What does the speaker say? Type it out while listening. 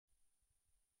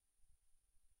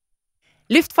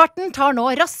Luftfarten tar nå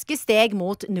raske steg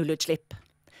mot nullutslipp.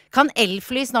 Kan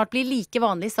elfly snart bli like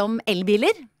vanlig som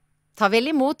elbiler? Ta vel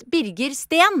imot Birger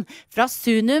Steen fra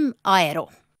Zunum Aero.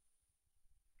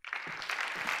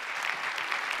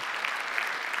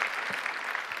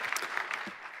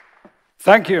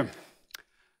 Thank you.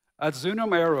 At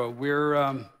Zunum Aero, we're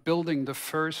building the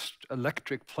first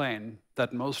electric plane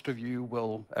that most of you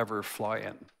will ever fly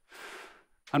in.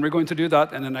 And we're going to do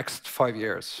that in the next 5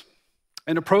 years.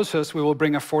 In the process, we will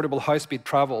bring affordable high-speed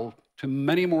travel to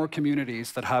many more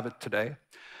communities that have it today,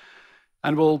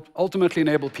 and will ultimately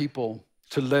enable people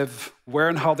to live where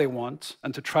and how they want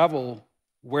and to travel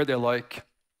where they like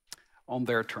on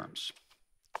their terms.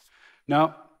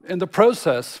 Now, in the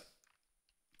process,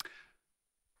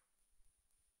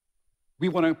 we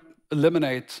want to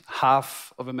eliminate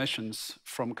half of emissions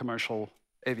from commercial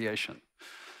aviation.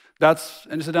 That's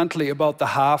incidentally about the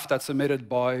half that's emitted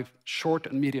by short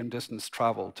and medium distance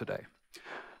travel today.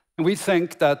 And we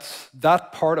think that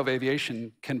that part of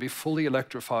aviation can be fully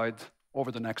electrified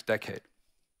over the next decade.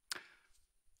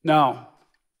 Now,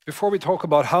 before we talk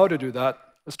about how to do that,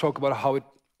 let's talk about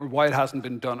why it hasn't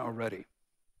been done already.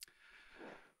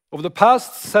 Over the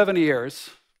past 7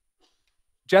 years,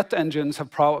 jet engines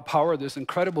have powered this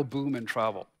incredible boom in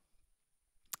travel.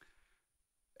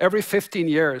 Every 15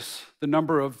 years, the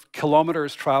number of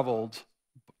kilometers traveled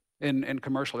in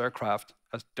commercial aircraft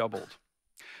has doubled.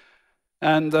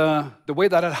 And the way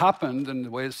that had happened, and the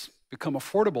way it's become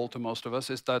affordable to most of us,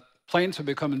 is that planes are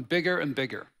becoming bigger and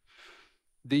bigger.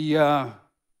 The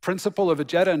principle of a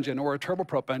jet engine or a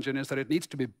turboprop engine is that it needs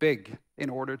to be big in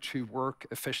order to work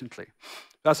efficiently.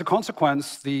 As a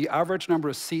consequence, the average number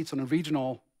of seats on a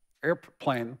regional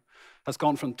airplane has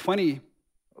gone from 20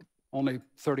 only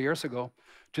 30 years ago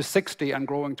to 60 and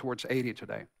growing towards 80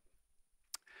 today.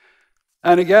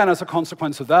 And again, as a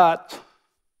consequence of that,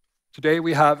 today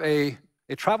we have a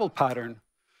travel pattern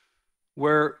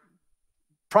where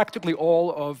practically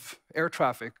all of air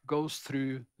traffic goes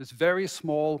through this very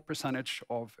small percentage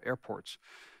of airports.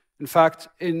 In fact,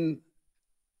 in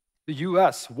the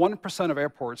US, 1% of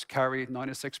airports carry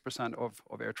 96%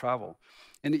 of air travel.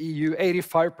 In the EU,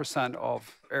 85%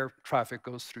 of air traffic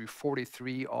goes through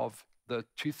 43 of the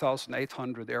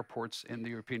 2,800 airports in the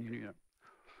European Union.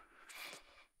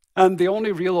 And the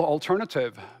only real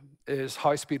alternative is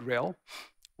high-speed rail,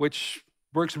 which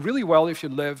works really well if you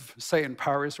live, say, in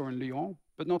Paris or in Lyon,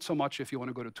 but not so much if you want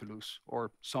to go to Toulouse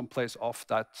or someplace off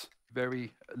that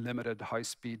very limited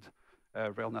high-speed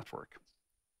rail network.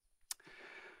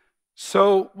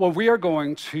 So what we are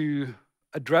going to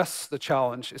address the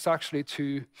challenge is actually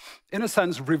to, in a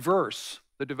sense, reverse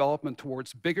the development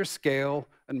towards bigger scale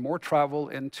and more travel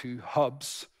into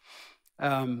hubs,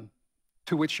 to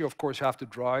which you, of course, have to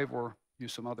drive or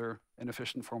use some other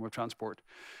inefficient form of transport.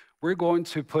 We're going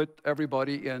to put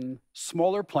everybody in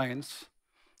smaller planes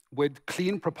with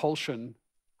clean propulsion,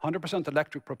 100%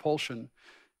 electric propulsion,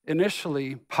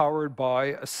 initially powered by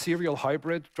a serial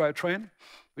hybrid drivetrain,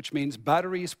 which means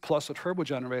batteries plus a turbo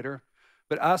generator.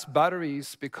 But as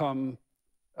batteries become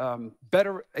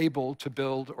better able to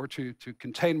build or to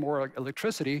contain more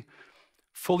electricity,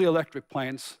 fully electric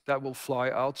planes that will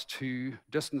fly out to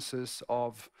distances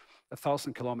of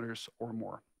 1,000 kilometers or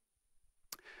more.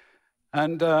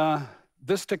 And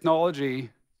this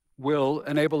technology will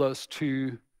enable us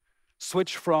to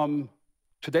switch from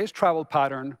today's travel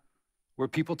pattern, where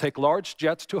people take large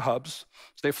jets to hubs.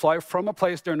 So they fly from a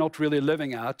place they're not really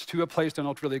living at to a place they're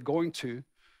not really going to,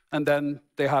 and then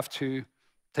they have to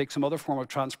take some other form of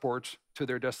transport to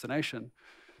their destination,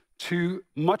 to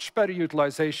much better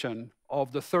utilization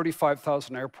of the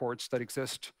 35,000 airports that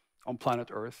exist on planet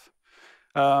Earth.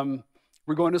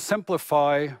 We're going to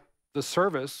simplify the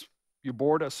service. You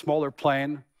board a smaller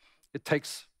plane, it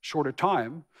takes shorter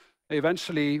time.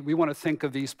 Eventually, we want to think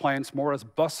of these planes more as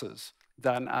buses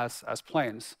than as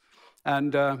planes.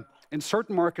 And in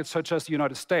certain markets, such as the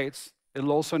United States,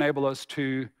 it'll also enable us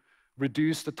to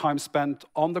reduce the time spent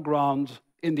on the ground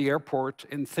in the airport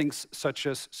in things such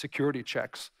as security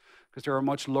checks, because there are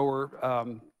much lower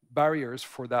barriers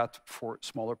for that for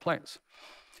smaller planes.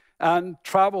 And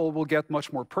travel will get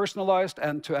much more personalized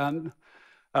end-to-end.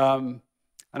 And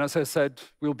as I said,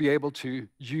 we'll be able to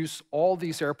use all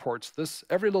these airports.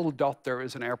 Every little dot there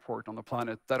is an airport on the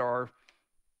planet that are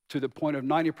to the point of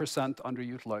 90%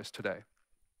 underutilized today.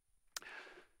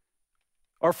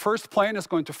 Our first plane is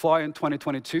going to fly in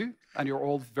 2022, and you're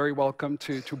all very welcome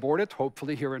to board it,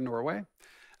 hopefully here in Norway.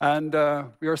 And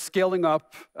we are scaling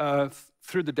up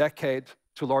through the decade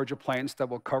to larger planes that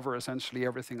will cover essentially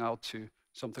everything out to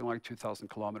something like 2,000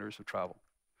 kilometers of travel.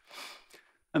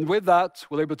 And with that,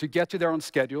 we're able to get you there on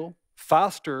schedule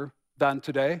faster than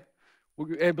today,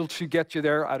 we're able to get you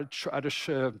there at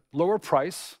a lower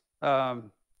price.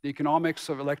 The economics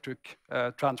of electric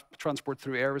transport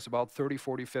through air is about 30,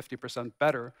 40, 50%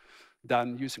 better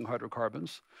than using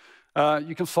hydrocarbons.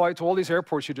 You can fly to all these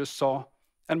airports you just saw,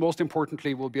 and most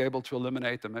importantly, we'll be able to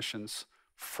eliminate emissions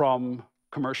from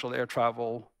commercial air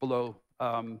travel below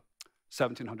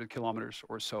 1,700 kilometers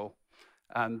or so,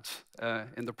 and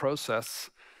in the process,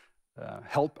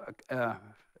 help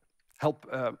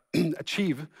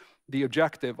achieve the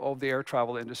objective of the air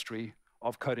travel industry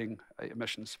of cutting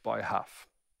emissions by half.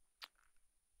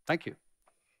 Thank you.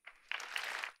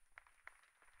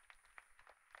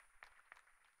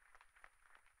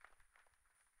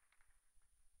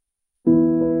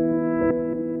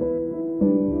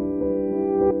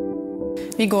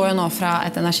 Vi går jo nå fra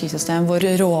et energisystem hvor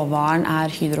råvaren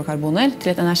hydrokarboner,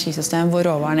 til et energisystem hvor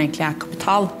råvaren egentlig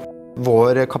kapital.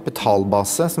 Vår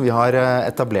kapitalbase som vi har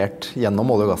etablert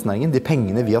gjennom olje- og gassnæringen, de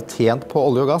pengene vi har tjent på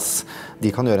olje og gass,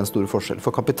 de kan gjøre en stor forskjell.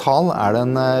 For kapital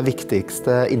den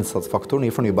viktigste innsatsfaktoren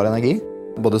i fornybar energi.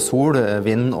 Både sol,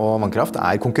 vind og vannkraft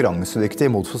konkurransedyktig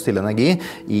mot fossil energi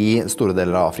i store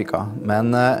deler av Afrika.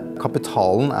 Men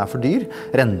kapitalen for dyr,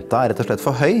 renta rett og slett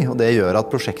for høy, og det gjør at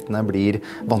prosjektene blir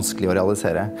vanskelig å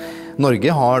realisere.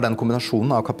 Norge har den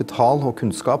kombinasjonen av kapital og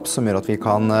kunnskap som gjør at vi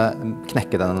kan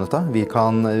knekke denne nøtta. Vi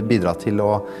kan bidra til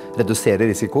å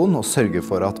redusere risikoen og sørge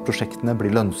for at prosjektene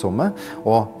blir lønnsomme,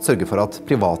 og sørge for at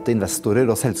private investorer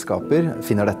og selskaper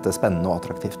finner dette spennende og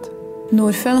attraktivt.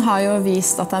 Norfund har jo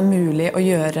vist at det mulig å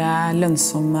gjøre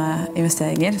lønnsomme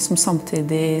investeringer som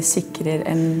samtidig sikrer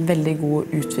en veldig god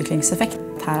utviklingseffekt.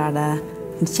 Her det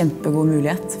en kjempegod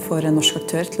mulighet for en norsk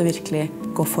aktør til å virkelig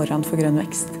gå foran for grønn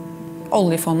vekst.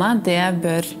 Oljefondet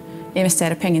bør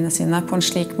investere pengene sine på en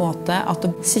slik måte at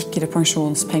det sikrer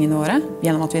pensjonspengene våre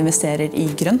gjennom at vi investerer i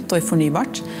grønt og i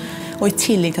fornybart, og i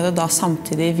tillegg til at det da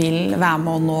samtidig vil være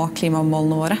med å nå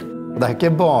klimamålene våre. Det ikke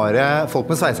bare folk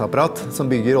med sveiseapparat som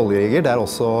bygger oljerigger, det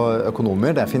også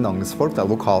økonomer, det finansfolk, det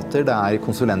advokater, det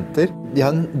konsulenter. De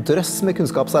har en drøss med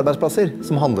kunnskapsarbeidsplasser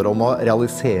som handler om å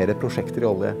realisere prosjekter i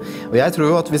olje. Og jeg tror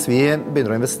jo at hvis vi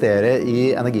begynner å investere i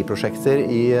energiprosjekter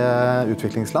i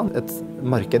utviklingsland, et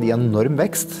marked i enorm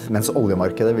vekst, mens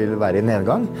oljemarkedet vil være i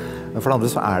nedgang, men for det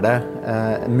andre så det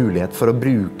en mulighet for å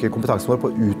bruke kompetansen vår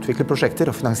på å utvikle prosjekter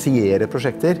og finansiere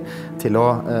prosjekter til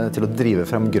å drive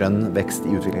frem grønn vekst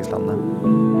i utviklingslandene.